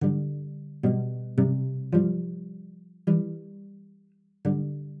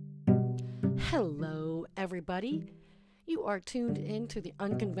Hello, everybody. You are tuned in to the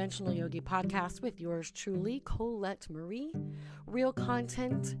Unconventional Yogi podcast with yours truly, Colette Marie. Real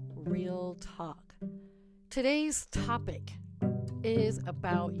content, real talk. Today's topic is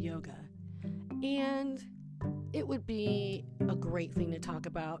about yoga, and it would be a great thing to talk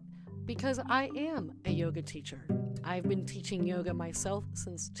about because I am a yoga teacher. I've been teaching yoga myself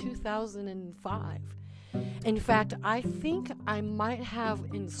since 2005. In fact, I think I might have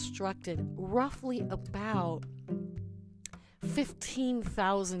instructed roughly about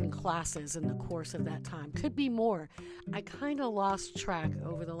 15,000 classes in the course of that time. Could be more. I kind of lost track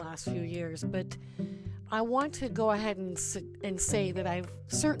over the last few years, but I want to go ahead and say that I've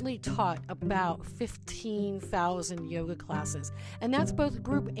certainly taught about 15,000 yoga classes, and that's both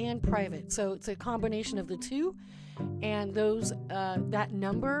group and private. So it's a combination of the two, and that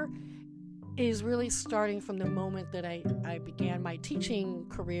number is really starting from the moment that I began my teaching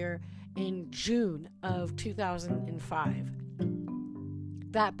career in June of 2005.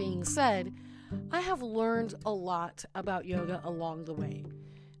 That being said, I have learned a lot about yoga along the way.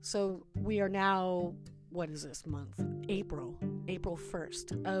 So we are now, what is this month? April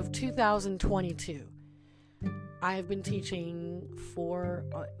 1st of 2022. I've been teaching for,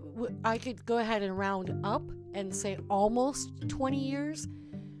 I could go ahead and round up and say almost 20 years.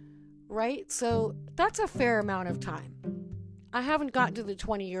 Right? So that's a fair amount of time. I haven't gotten to the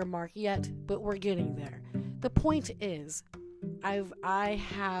 20-year mark yet, but we're getting there. The point is, I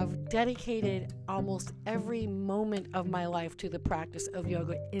have dedicated almost every moment of my life to the practice of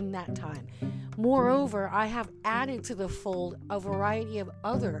yoga in that time. Moreover, I have added to the fold a variety of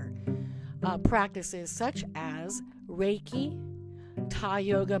other practices such as Reiki, Thai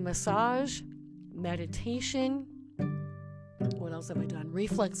yoga massage, meditation. What else have I done?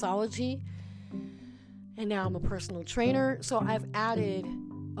 Reflexology. And now I'm a personal trainer. So I've added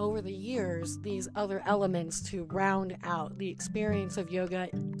over the years these other elements to round out the experience of yoga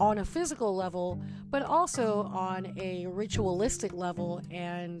on a physical level, but also on a ritualistic level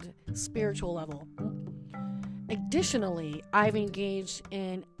and spiritual level. Additionally, I've engaged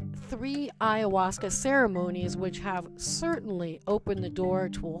in 3 ayahuasca ceremonies, which have certainly opened the door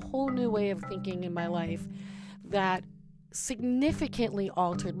to a whole new way of thinking in my life that significantly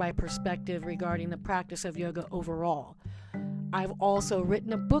altered my perspective regarding the practice of yoga overall. I've also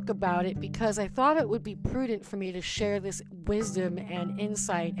written a book about it because I thought it would be prudent for me to share this wisdom and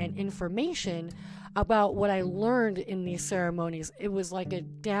insight and information about what I learned in these ceremonies. It was like a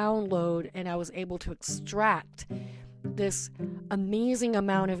download, and I was able to extract this amazing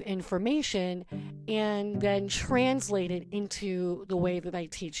amount of information and then translate it into the way that I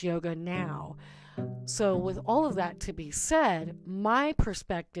teach yoga now. So with all of that to be said, my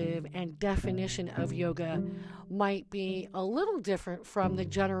perspective and definition of yoga might be a little different from the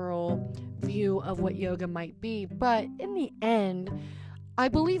general view of what yoga might be. But in the end, I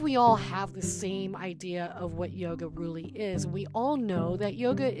believe we all have the same idea of what yoga really is. We all know that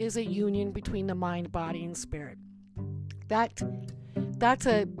yoga is a union between the mind, body, and spirit. That's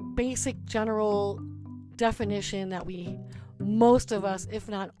a basic general definition that most of us, if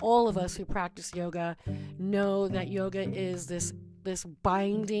not all of us who practice yoga, know that yoga is this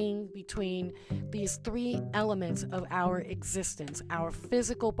binding between these 3 elements of our existence: our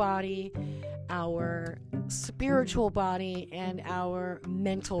physical body, our spiritual body, and our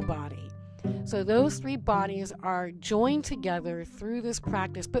mental body. So those 3 bodies are joined together through this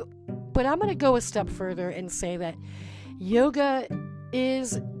practice. But I'm going to go a step further and say that yoga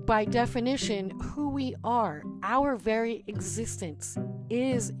is, by definition, who we are. Our very existence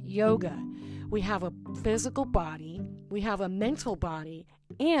is yoga. We have a physical body, we have a mental body,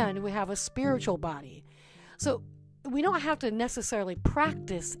 and we have a spiritual body. So we don't have to necessarily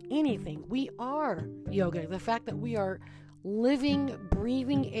practice anything. We are yoga. The fact that we are living,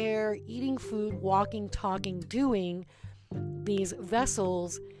 breathing air, eating food, walking, talking, doing these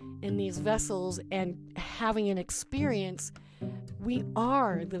vessels and having an experience, we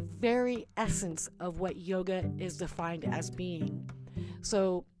are the very essence of what yoga is defined as being.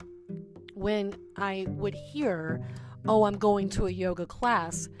 So when I would hear, I'm going to a yoga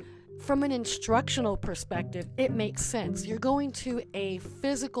class, from an instructional perspective, it makes sense. You're going to a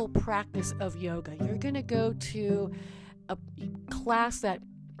physical practice of yoga. You're going to go to a class that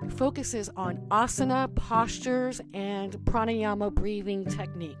focuses on asana, postures, and pranayama breathing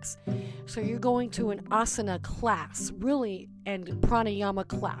techniques. So you're going to an asana class, really, and pranayama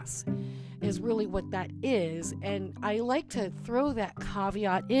class is really what that is. And I like to throw that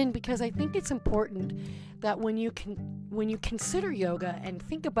caveat in because I think it's important that when you consider yoga and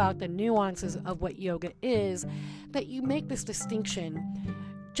think about the nuances of what yoga is, that you make this distinction.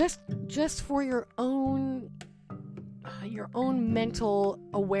 just for your own mental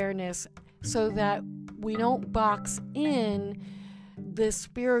awareness, so that we don't box in this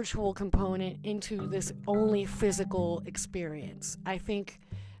spiritual component into this only physical experience. I think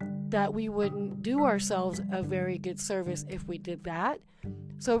that we wouldn't do ourselves a very good service if we did that.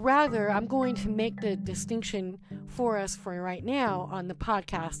 So rather, I'm going to make the distinction for us for right now on the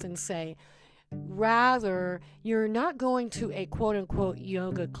podcast and say, rather, you're not going to a quote-unquote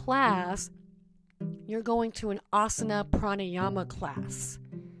yoga class, you're going to an asana pranayama class.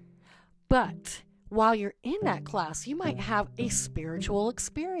 But while you're in that class, you might have a spiritual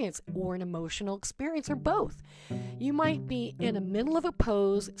experience or an emotional experience, or both. You might be in the middle of a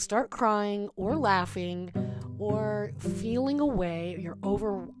pose, start crying or laughing or feeling away. You're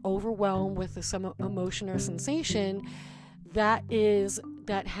overwhelmed with some emotion or sensation that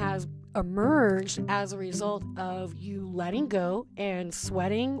has emerged as a result of you letting go and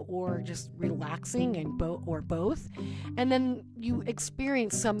sweating or just relaxing, and or both. And then you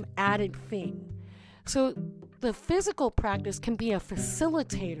experience some added thing. So the physical practice can be a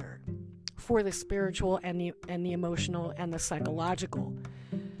facilitator for the spiritual and the emotional and the psychological.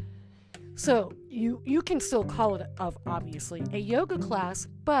 So you can still call it, obviously, a yoga class,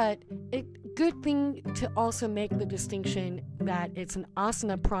 but a good thing to also make the distinction that it's an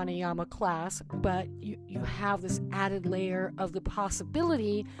asana pranayama class, but you have this added layer of the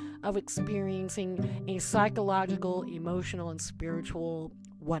possibility of experiencing a psychological, emotional, and spiritual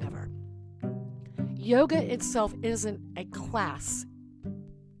whatever. Yoga itself isn't a class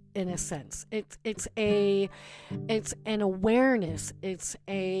in a sense. It's an awareness. It's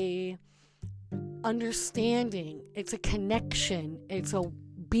a understanding. It's a connection. It's a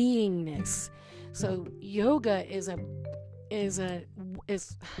beingness. So yoga is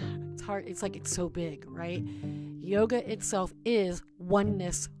it's hard. It's like it's so big, right? Yoga itself is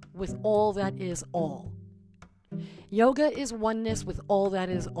oneness with all that is all. Yoga is oneness with all that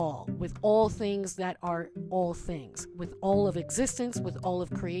is all, with all things that are all things, with all of existence, with all of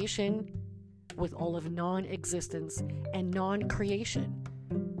creation, with all of non-existence and non-creation.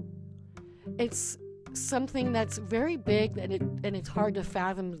 It's something that's very big, and it's hard to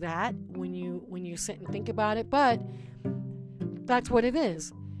fathom that when you sit and think about it, but that's what it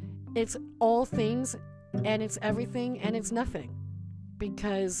is. It's all things, and it's everything, and it's nothing,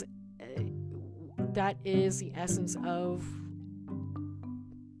 because that is the essence of,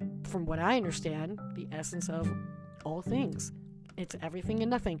 from what I understand, the essence of all things. It's everything and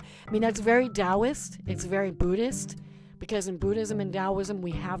nothing. I mean, that's very Taoist. It's very Buddhist, because in Buddhism and Taoism,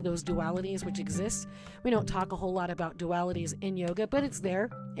 we have those dualities which exist. We don't talk a whole lot about dualities in yoga, but it's there.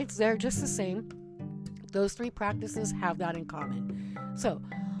 It's there just the same. Those three practices have that in common. So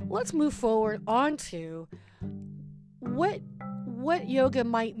let's move forward on to what yoga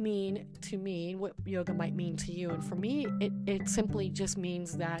might mean to me, what yoga might mean to you. And for me, it simply just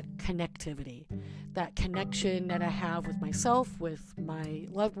means that connectivity, that connection that I have with myself, with my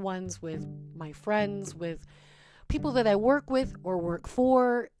loved ones, with my friends, with people that I work with or work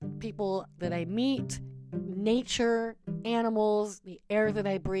for, people that I meet, nature, animals, the air that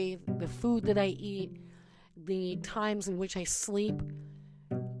I breathe, the food that I eat, the times in which I sleep,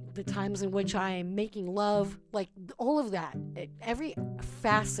 the times in which I am making love, like all of that. Every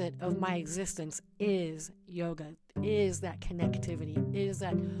facet of my existence is yoga, is that connectivity, is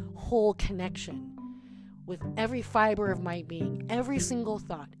that whole connection with every fiber of my being, every single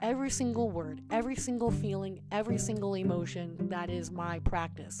thought, every single word, every single feeling, every single emotion. That is my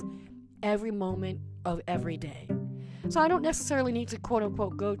practice, every moment of every day. So I don't necessarily need to quote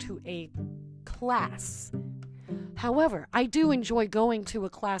unquote go to a class. However, I do enjoy going to a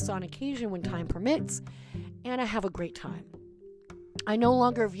class on occasion when time permits, and I have a great time. I no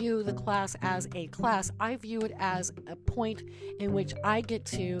longer view the class as a class. I view it as a point in which I get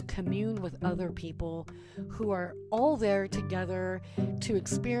to commune with other people who are all there together to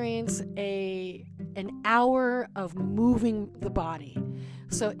experience an hour of moving the body.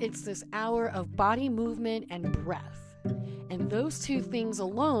 So it's this hour of body movement and breath. And those two things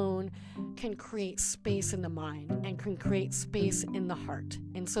alone can create space in the mind and can create space in the heart.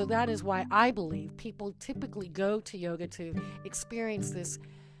 And so that is why I believe people typically go to yoga to experience this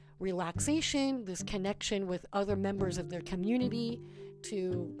relaxation, this connection with other members of their community,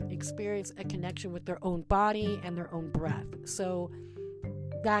 to experience a connection with their own body and their own breath. So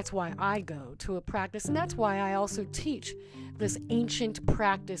that's why I go to a practice, and that's why I also teach this ancient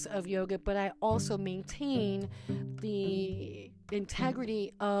practice of yoga, but I also maintain the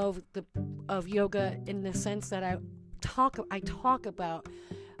integrity of yoga in the sense that I talk about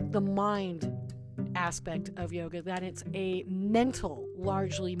the mind aspect of yoga, that it's a mental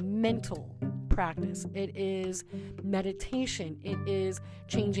largely mental practice. It is meditation. It is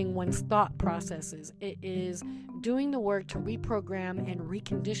changing one's thought processes. It is doing the work to reprogram and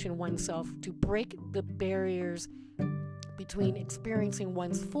recondition oneself to break the barriers between experiencing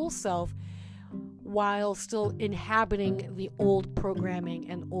one's full self while still inhabiting the old programming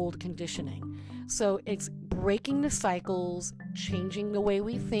and old conditioning. So it's breaking the cycles, changing the way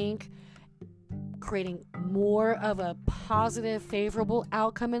we think, creating more of a positive, favorable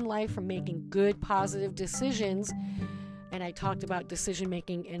outcome in life from making good, positive decisions. And I talked about decision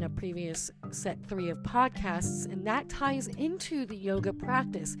making in a previous set 3 of podcasts, and that ties into the yoga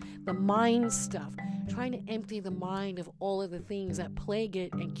practice, the mind stuff, trying to empty the mind of all of the things that plague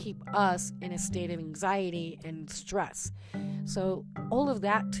it and keep us in a state of anxiety and stress. So all of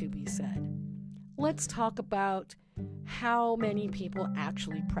that to be said. Let's talk about how many people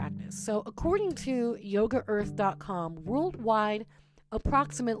actually practice. So according to yogaearth.com, worldwide,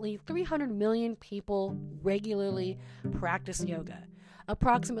 approximately 300 million people regularly practice yoga.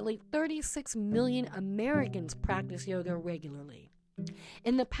 Approximately 36 million Americans practice yoga regularly.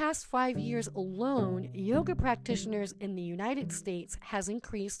 In the past 5 years alone, yoga practitioners in the United States has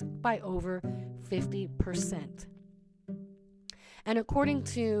increased by over 50%. And according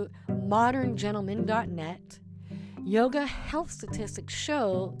to moderngentleman.net, yoga health statistics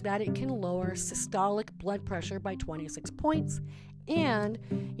show that it can lower systolic blood pressure by 26 points, and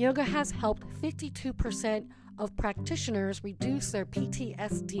yoga has helped 52% of practitioners reduce their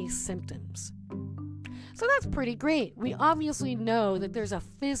PTSD symptoms. So that's pretty great. We obviously know that there's a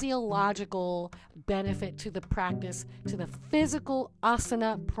physiological benefit to the practice, to the physical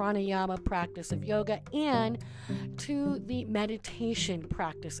asana pranayama practice of yoga, and to the meditation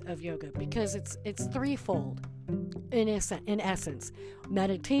practice of yoga, because it's threefold in essence.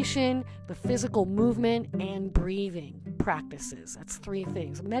 Meditation, the physical movement, and breathing practices. That's 3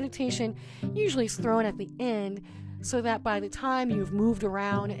 things. Meditation usually is thrown at the end, so that by the time you've moved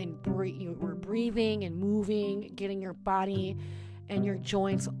around and you were breathing and moving, getting your body and your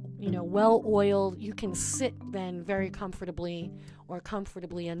joints, well oiled, you can sit then very comfortably or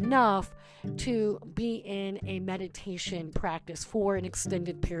comfortably enough to be in a meditation practice for an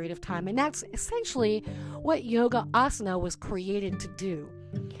extended period of time. And that's essentially what yoga asana was created to do.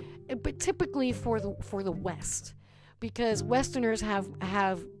 But typically for the West, because Westerners have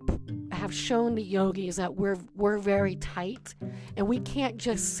shown the yogis that we're very tight, and we can't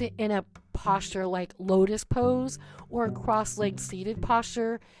just sit in a posture like lotus pose or a cross-legged seated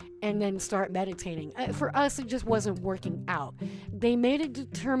posture and then start meditating. For us, it just wasn't working out. They made a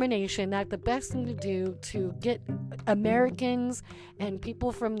determination that the best thing to do to get Americans and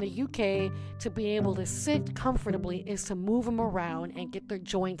people from the UK to be able to sit comfortably is to move them around and get their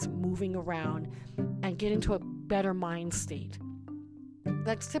joints moving around and get into a better mind state.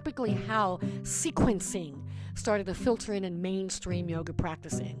 That's typically how sequencing started to filter in mainstream yoga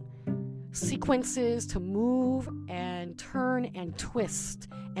practicing. Sequences to move and turn and twist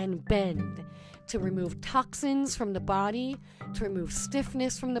and bend, to remove toxins from the body, to remove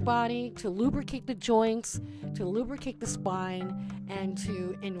stiffness from the body, to lubricate the joints, to lubricate the spine, and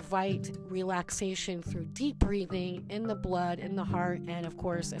to invite relaxation through deep breathing in the blood, in the heart, and of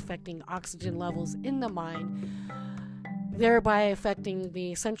course affecting oxygen levels in the mind, thereby affecting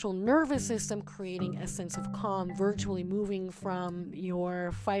the central nervous system, creating a sense of calm, virtually moving from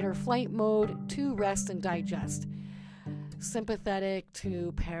your fight or flight mode to rest and digest, sympathetic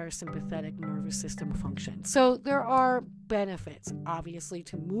to parasympathetic nervous system function. So there are benefits, obviously,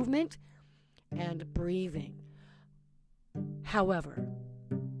 to movement and breathing. However,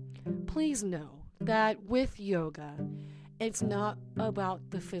 please know that with yoga, it's not about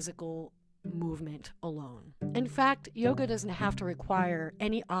the physical movement alone. In fact, yoga doesn't have to require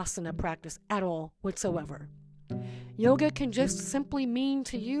any asana practice at all whatsoever. Yoga can just simply mean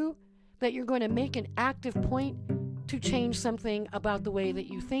to you that you're going to make an active point to change something about the way that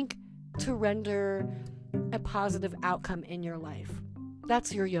you think to render a positive outcome in your life.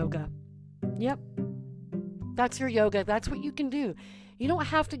 That's your yoga. Yep. That's your yoga. That's what you can do. You don't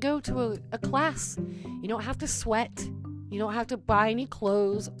have to go to a class. You don't have to sweat. You don't have to buy any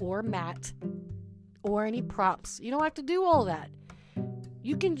clothes or mat or any props. You don't have to do all that.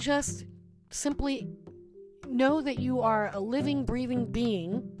 You can just simply know that you are a living, breathing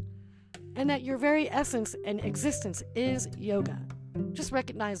being and that your very essence and existence is yoga. Just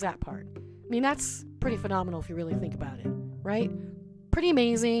recognize that part. I mean, that's pretty phenomenal if you really think about it, right? Pretty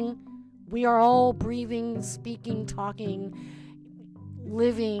amazing. We are all breathing, speaking, talking,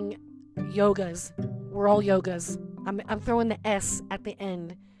 living yogas. We're all yogas. I'm throwing the S at the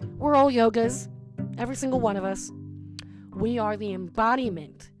end. We're all yogas. Every single one of us. We are the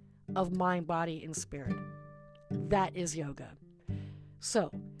embodiment of mind, body, and spirit. That is yoga.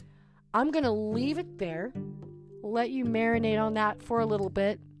 So I'm going to leave it there, let you marinate on that for a little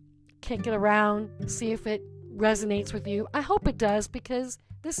bit, kick it around, see if it resonates with you. I hope it does, because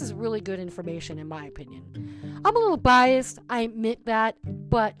this is really good information in my opinion. I'm a little biased, I admit that,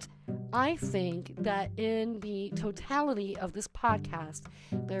 but I think that in the totality of this podcast,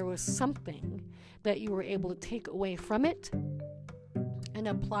 there was something that you were able to take away from it and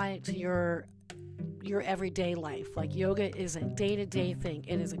apply it to your everyday life. Like, yoga is a day-to-day thing.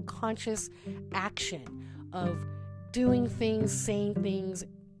 It is a conscious action of doing things, saying things,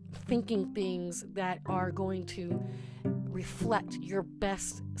 thinking things that are going to reflect your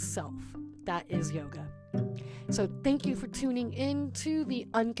best self. That is yoga. So thank you for tuning in to the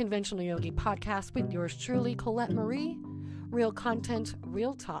Unconventional Yogi podcast with yours truly, Colette Marie. Real content,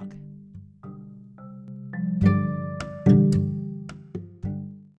 real talk.